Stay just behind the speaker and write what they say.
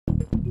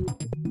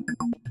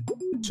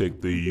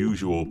Take the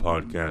usual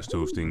podcast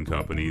hosting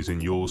companies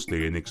and you'll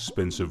stay in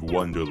expensive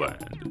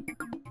wonderland.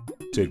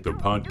 Take the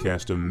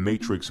Podcaster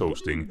Matrix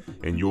hosting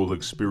and you'll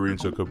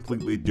experience a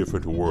completely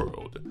different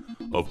world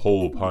of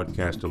whole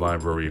podcast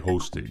library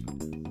hosting.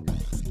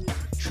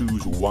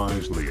 Choose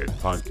wisely at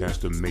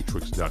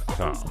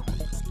podcastermatrix.com.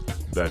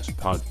 That's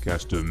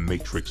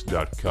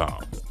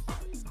podcastermatrix.com.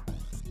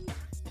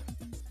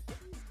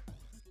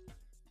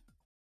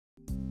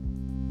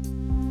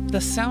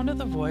 The sound of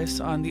the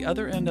voice on the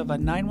other end of a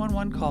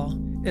 911 call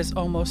is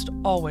almost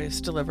always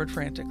delivered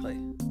frantically.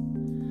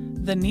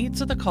 The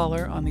needs of the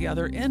caller on the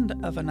other end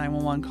of a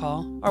 911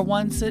 call are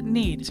ones that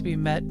need to be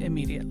met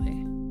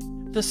immediately.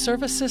 The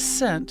services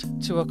sent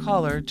to a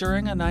caller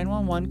during a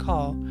 911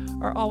 call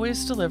are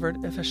always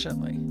delivered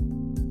efficiently.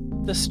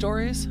 The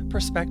stories,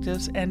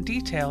 perspectives, and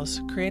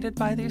details created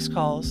by these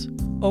calls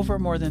over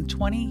more than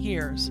 20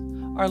 years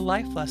are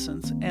life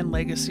lessons and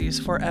legacies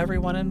for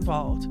everyone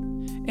involved,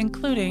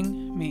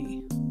 including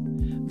me.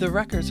 The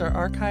records are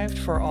archived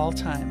for all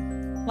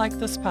time, like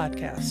this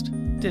podcast,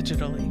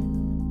 digitally.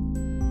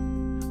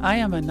 I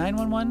am a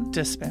 911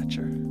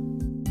 dispatcher.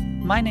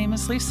 My name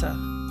is Lisa.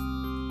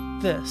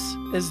 This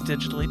is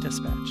Digitally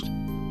Dispatched.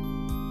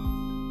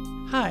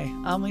 Hi,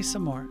 I'm Lisa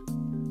Moore.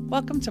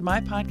 Welcome to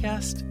my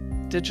podcast,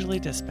 Digitally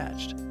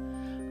Dispatched.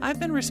 I've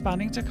been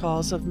responding to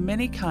calls of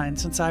many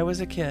kinds since I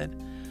was a kid,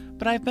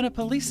 but I've been a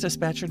police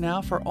dispatcher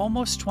now for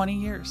almost 20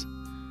 years.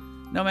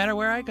 No matter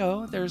where I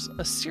go, there's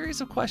a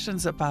series of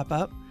questions that pop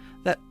up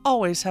that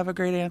always have a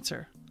great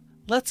answer.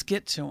 Let's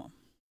get to them.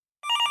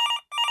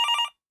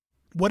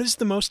 What is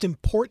the most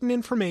important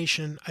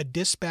information a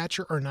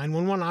dispatcher or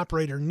 911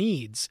 operator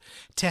needs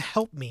to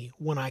help me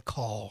when I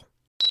call?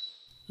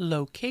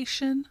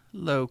 Location,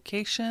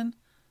 location,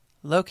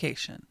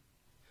 location.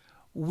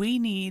 We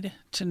need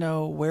to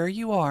know where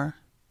you are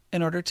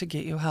in order to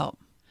get you help.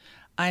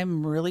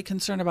 I'm really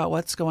concerned about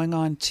what's going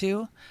on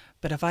too,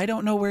 but if I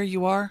don't know where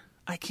you are,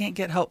 I can't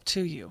get help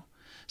to you.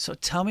 So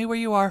tell me where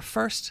you are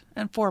first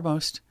and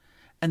foremost,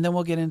 and then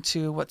we'll get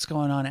into what's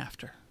going on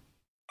after.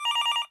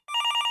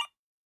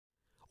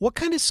 What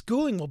kind of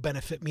schooling will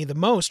benefit me the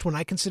most when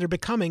I consider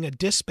becoming a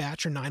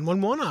dispatch or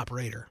 911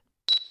 operator?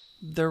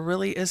 There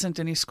really isn't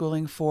any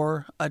schooling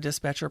for a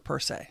dispatcher per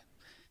se.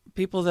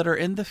 People that are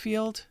in the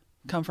field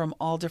come from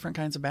all different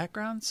kinds of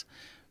backgrounds.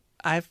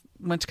 I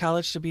went to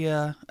college to be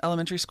a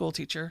elementary school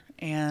teacher,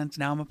 and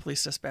now I'm a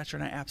police dispatcher,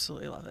 and I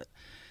absolutely love it.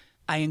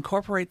 I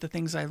incorporate the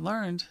things I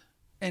learned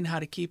in how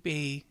to keep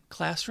a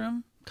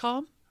classroom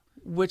calm,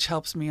 which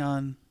helps me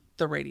on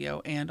the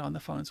radio and on the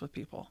phones with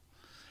people.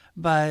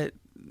 But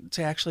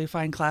to actually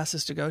find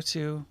classes to go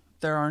to,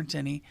 there aren't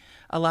any.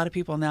 A lot of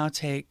people now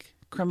take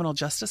criminal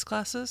justice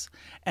classes,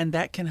 and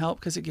that can help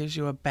because it gives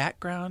you a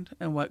background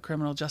in what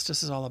criminal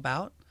justice is all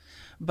about.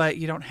 But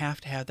you don't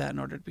have to have that in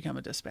order to become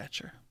a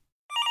dispatcher.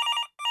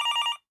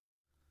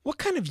 What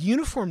kind of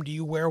uniform do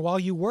you wear while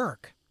you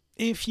work?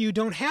 If you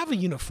don't have a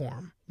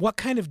uniform, what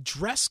kind of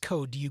dress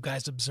code do you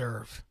guys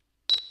observe?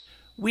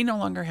 We no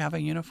longer have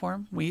a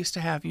uniform. We used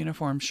to have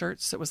uniform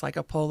shirts that was like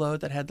a polo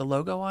that had the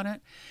logo on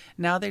it.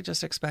 Now they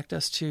just expect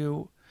us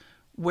to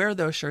wear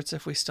those shirts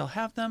if we still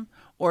have them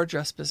or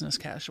dress business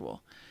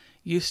casual.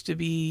 Used to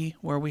be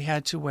where we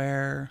had to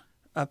wear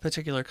a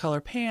particular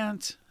color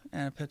pant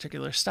and a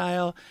particular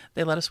style.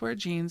 They let us wear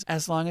jeans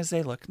as long as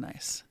they look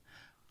nice.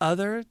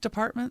 Other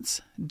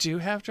departments do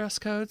have dress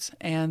codes,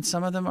 and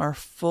some of them are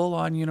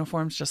full-on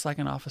uniforms just like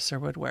an officer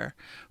would wear.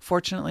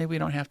 Fortunately, we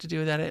don't have to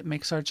do that. It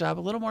makes our job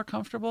a little more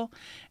comfortable,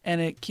 and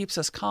it keeps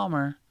us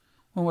calmer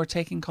when we're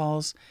taking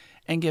calls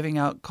and giving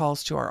out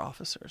calls to our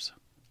officers.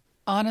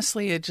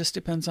 Honestly, it just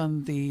depends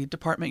on the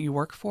department you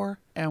work for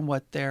and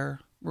what their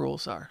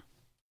rules are.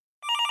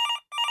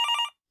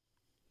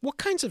 What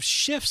kinds of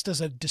shifts does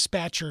a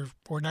dispatcher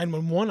or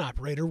 911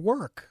 operator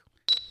work?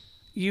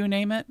 You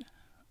name it,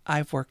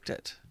 I've worked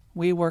it.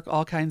 We work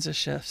all kinds of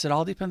shifts. It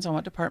all depends on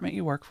what department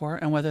you work for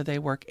and whether they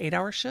work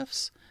 8-hour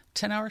shifts,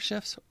 10-hour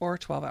shifts, or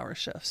 12-hour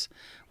shifts.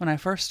 When I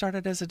first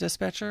started as a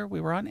dispatcher,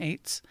 we were on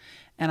 8s,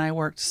 and I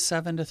worked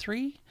 7 to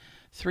 3,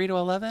 3 to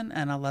 11,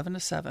 and 11 to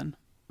 7.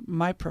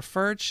 My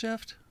preferred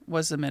shift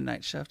was the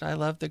midnight shift. I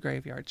loved the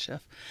graveyard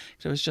shift.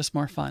 It was just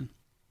more fun.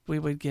 We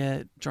would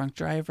get drunk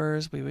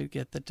drivers, we would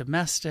get the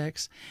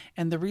domestics,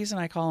 and the reason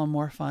I call them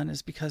more fun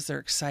is because they're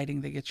exciting.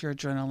 They get your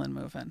adrenaline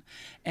moving,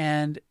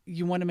 and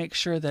you want to make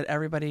sure that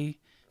everybody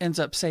ends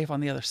up safe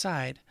on the other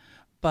side,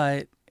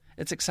 but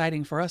it's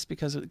exciting for us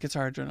because it gets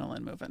our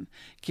adrenaline moving.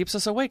 Keeps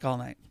us awake all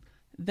night.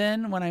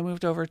 Then when I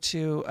moved over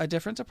to a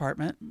different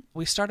department,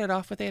 we started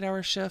off with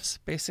 8-hour shifts,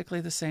 basically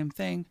the same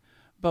thing,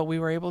 but we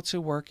were able to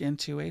work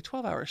into a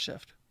 12-hour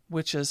shift,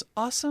 which is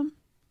awesome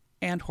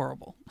and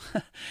horrible.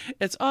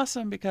 It's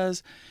awesome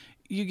because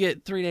you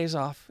get 3 days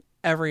off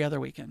every other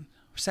weekend.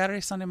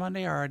 Saturday, Sunday,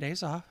 Monday are our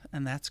days off,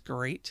 and that's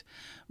great.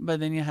 But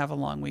then you have a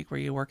long week where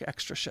you work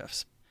extra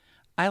shifts.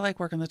 I like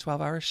working the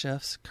 12-hour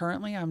shifts.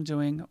 Currently, I'm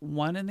doing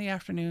 1 in the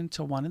afternoon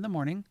to 1 in the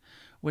morning,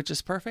 which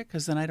is perfect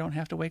because then I don't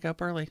have to wake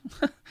up early.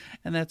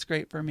 And that's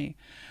great for me.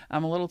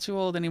 I'm a little too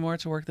old anymore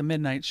to work the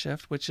midnight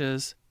shift, which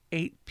is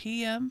 8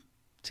 p.m.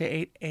 to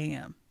 8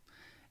 a.m.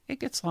 It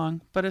gets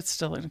long, but it's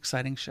still an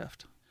exciting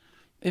shift.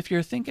 If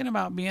you're thinking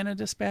about being a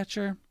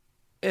dispatcher,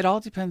 it all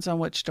depends on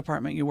which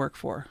department you work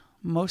for.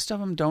 Most of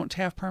them don't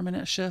have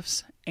permanent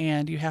shifts,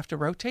 and you have to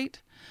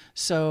rotate.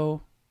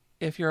 So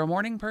if you're a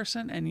morning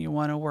person and you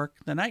want to work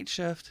the night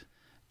shift,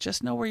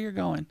 just know where you're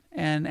going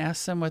and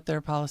ask them what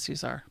their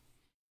policies are.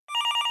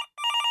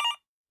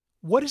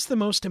 What is the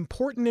most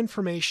important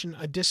information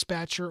a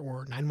dispatcher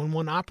or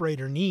 911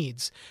 operator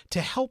needs to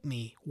help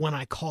me when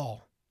I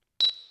call?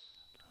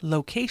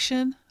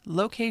 Location,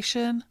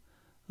 location,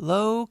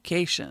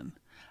 location.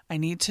 I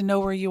need to know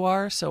where you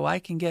are so I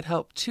can get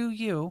help to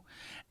you.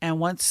 And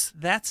once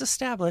that's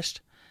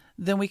established,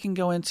 then we can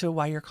go into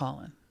why you're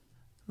calling.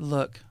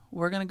 Look,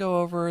 we're going to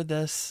go over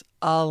this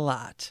a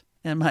lot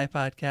in my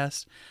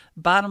podcast.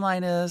 Bottom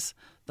line is,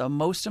 the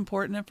most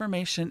important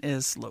information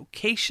is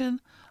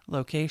location,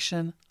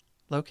 location,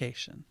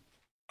 location.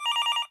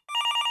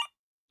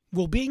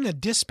 Will being a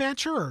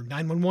dispatcher or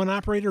 911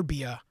 operator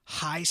be a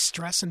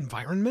high-stress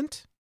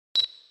environment?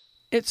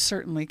 It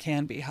certainly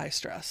can be high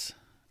stress.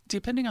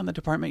 Depending on the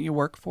department you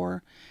work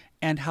for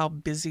and how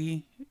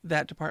busy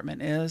that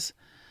department is,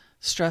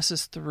 stress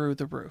is through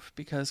the roof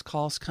because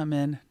calls come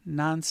in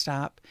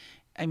nonstop.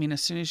 I mean,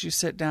 as soon as you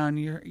sit down,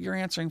 you're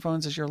answering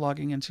phones as you're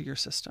logging into your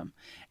system,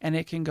 and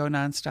it can go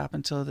nonstop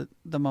until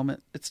the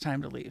moment it's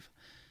time to leave.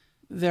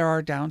 There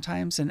are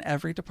downtimes in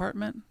every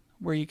department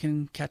where you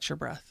can catch your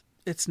breath.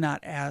 It's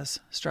not as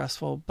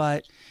stressful,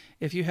 but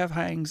if you have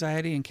high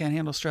anxiety and can't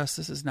handle stress,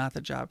 this is not the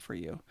job for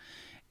you.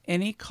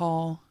 Any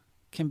call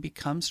can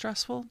become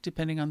stressful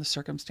depending on the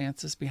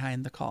circumstances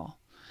behind the call.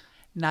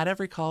 Not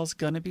every call is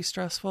going to be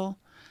stressful.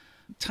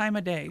 Time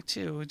of day,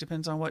 too. It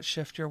depends on what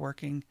shift you're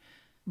working.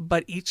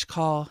 But each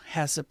call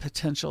has the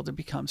potential to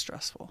become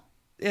stressful.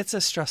 It's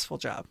a stressful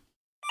job.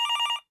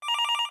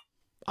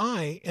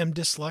 I am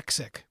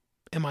dyslexic.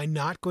 Am I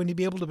not going to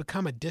be able to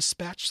become a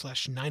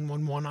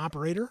dispatch/911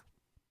 operator?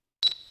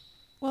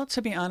 Well,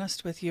 to be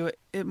honest with you,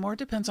 it more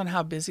depends on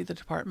how busy the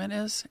department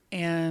is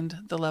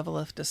and the level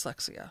of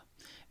dyslexia.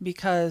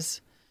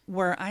 Because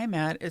where I'm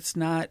at, it's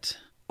not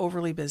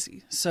overly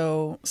busy.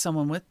 So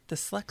someone with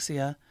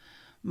dyslexia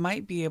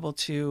might be able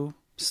to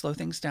slow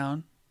things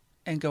down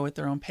and go at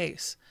their own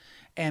pace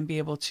and be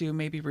able to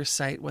maybe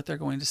recite what they're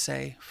going to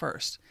say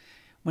first.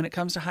 When it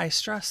comes to high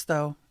stress,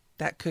 though,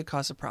 that could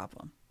cause a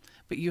problem.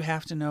 But you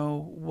have to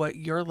know what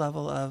your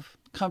level of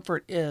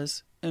comfort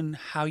is and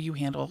how you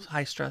handle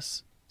high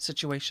stress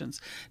situations.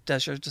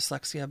 Does your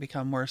dyslexia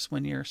become worse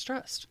when you're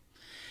stressed?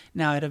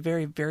 Now, at a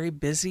very, very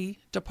busy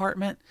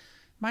department,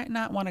 might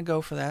not want to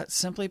go for that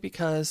simply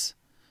because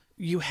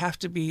you have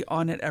to be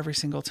on it every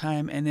single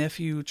time. And if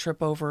you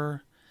trip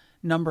over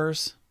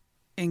numbers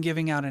in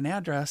giving out an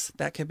address,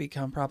 that could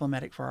become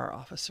problematic for our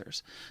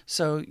officers.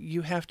 So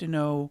you have to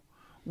know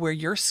where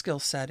your skill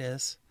set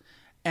is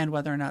and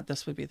whether or not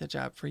this would be the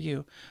job for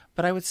you.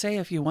 But I would say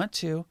if you want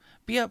to,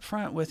 be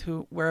upfront with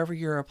wherever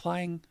you're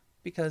applying,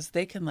 because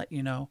they can let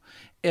you know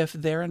if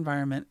their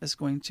environment is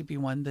going to be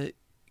one that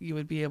you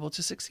would be able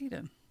to succeed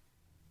in.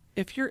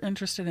 If you're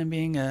interested in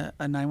being a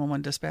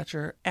 911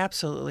 dispatcher,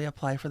 absolutely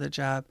apply for the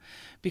job,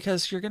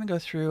 because you're going to go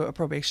through a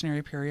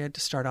probationary period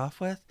to start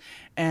off with,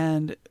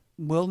 and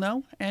we'll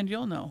know and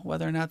you'll know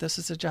whether or not this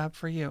is a job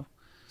for you.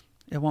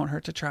 It won't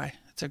hurt to try.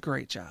 It's a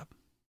great job.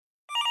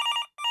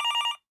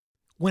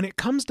 When it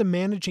comes to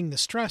managing the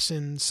stress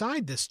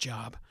inside this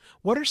job,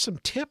 what are some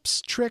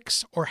tips,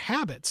 tricks, or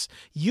habits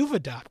you've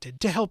adopted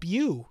to help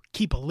you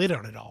keep a lid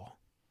on it all?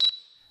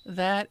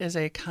 That is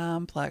a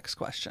complex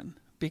question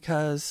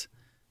because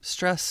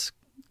stress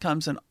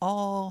comes in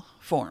all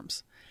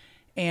forms.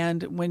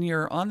 And when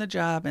you're on the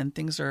job and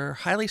things are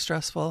highly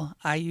stressful,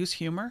 I use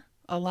humor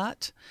a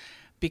lot,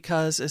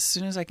 because as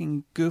soon as I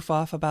can goof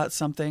off about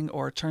something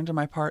or turn to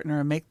my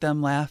partner and make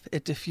them laugh,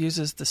 it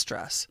diffuses the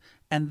stress.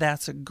 And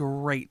that's a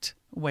great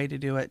way to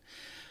do it.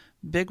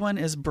 Big one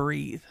is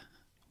breathe.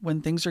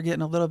 When things are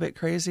getting a little bit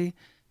crazy,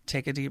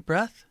 take a deep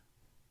breath,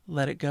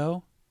 let it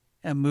go,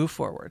 and move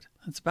forward.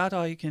 That's about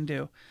all you can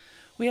do.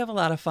 We have a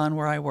lot of fun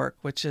where I work,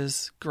 which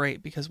is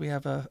great because we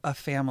have a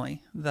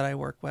family that I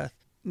work with.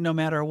 No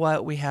matter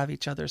what, we have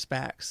each other's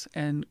backs.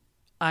 And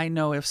I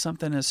know if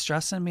something is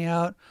stressing me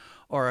out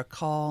or a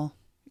call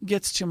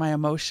gets to my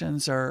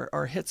emotions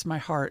or hits my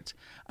heart,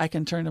 I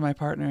can turn to my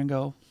partner and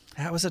go,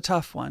 that was a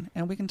tough one.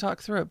 And we can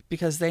talk through it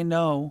because they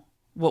know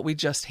what we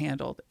just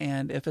handled.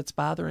 And if it's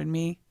bothering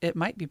me, it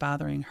might be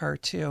bothering her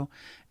too.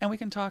 And we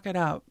can talk it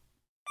out.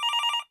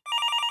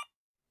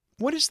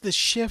 What is the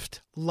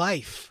shift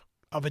life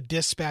of a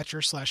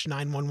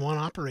dispatcher/911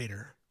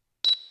 operator?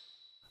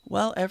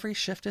 Well, every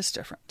shift is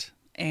different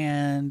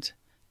and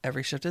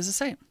every shift is the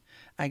same.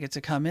 I get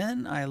to come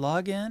in, I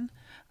log in,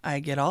 I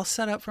get all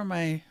set up for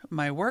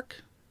my work,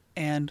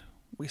 and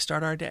we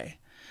start our day.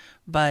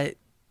 But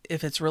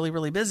if it's really,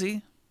 really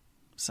busy,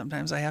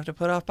 sometimes I have to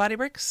put off body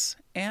breaks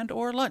and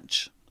or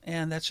lunch.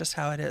 And that's just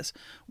how it is.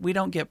 We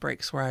don't get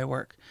breaks where I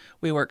work.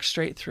 We work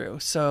straight through.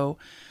 So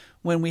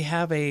when we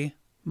have a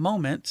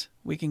moment,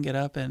 we can get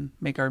up and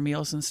make our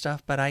meals and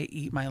stuff, but I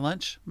eat my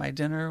lunch, my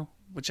dinner,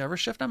 whichever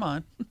shift I'm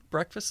on,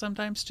 breakfast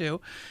sometimes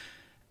too,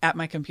 at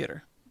my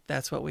computer.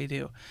 That's what we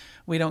do.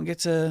 We don't get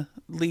to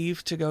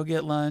leave to go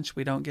get lunch.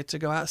 We don't get to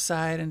go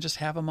outside and just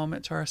have a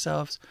moment to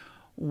ourselves.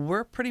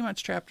 We're pretty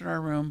much trapped in our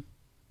room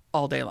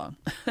all day long.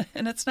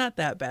 And it's not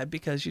that bad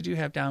because you do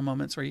have down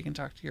moments where you can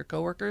talk to your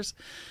coworkers.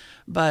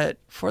 But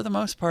for the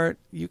most part,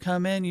 you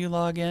come in, you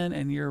log in,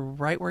 and you're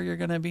right where you're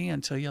going to be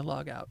until you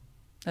log out.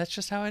 That's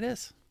just how it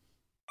is.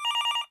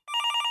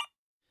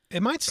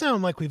 It might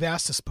sound like we've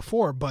asked this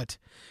before, but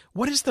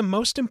what is the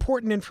most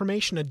important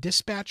information a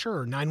dispatcher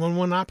or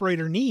 911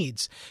 operator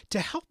needs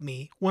to help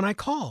me when I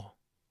call?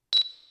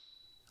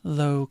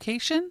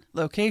 Location,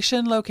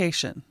 location,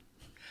 location.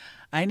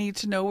 I need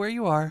to know where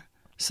you are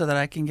so that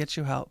I can get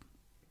you help.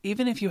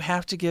 Even if you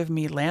have to give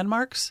me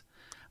landmarks,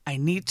 I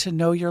need to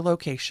know your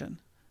location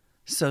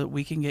so that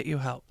we can get you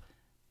help.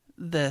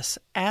 This,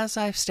 as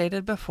I've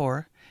stated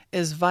before,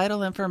 is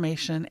vital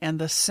information and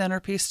the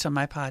centerpiece to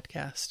my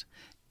podcast,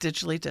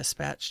 Digitally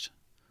Dispatched.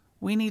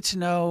 We need to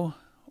know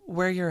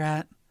where you're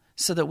at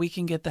so that we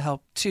can get the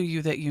help to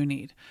you that you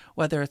need,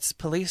 whether it's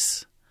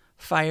police,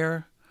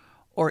 fire,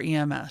 or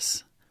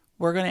EMS.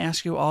 We're going to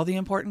ask you all the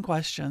important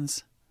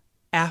questions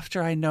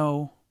after I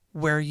know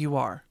where you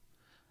are.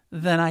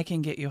 Then I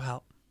can get you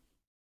help.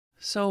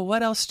 So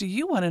what else do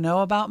you want to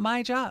know about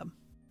my job?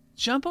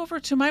 Jump over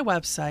to my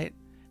website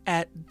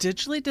at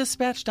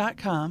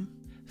digitallydispatch.com,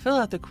 fill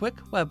out the quick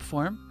web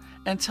form,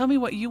 and tell me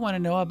what you want to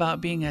know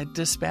about being a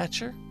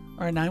dispatcher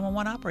or a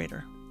 911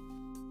 operator.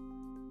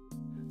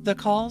 The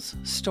calls,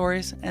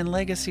 stories, and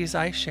legacies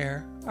I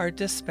share are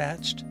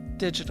dispatched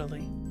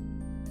digitally.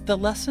 The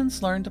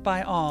lessons learned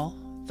by all,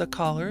 the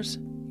callers,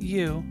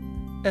 you,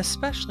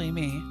 especially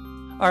me,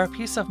 are a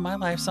piece of my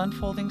life's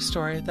unfolding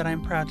story that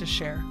I'm proud to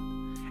share,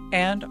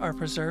 and are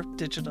preserved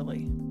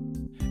digitally.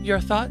 Your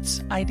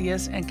thoughts,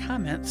 ideas, and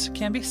comments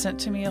can be sent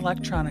to me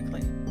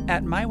electronically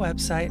at my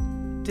website,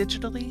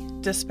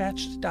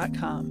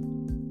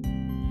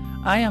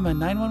 digitallydispatched.com. I am a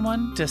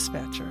 911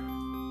 dispatcher.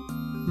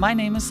 My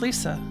name is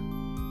Lisa,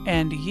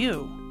 and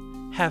you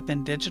have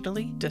been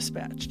digitally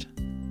dispatched.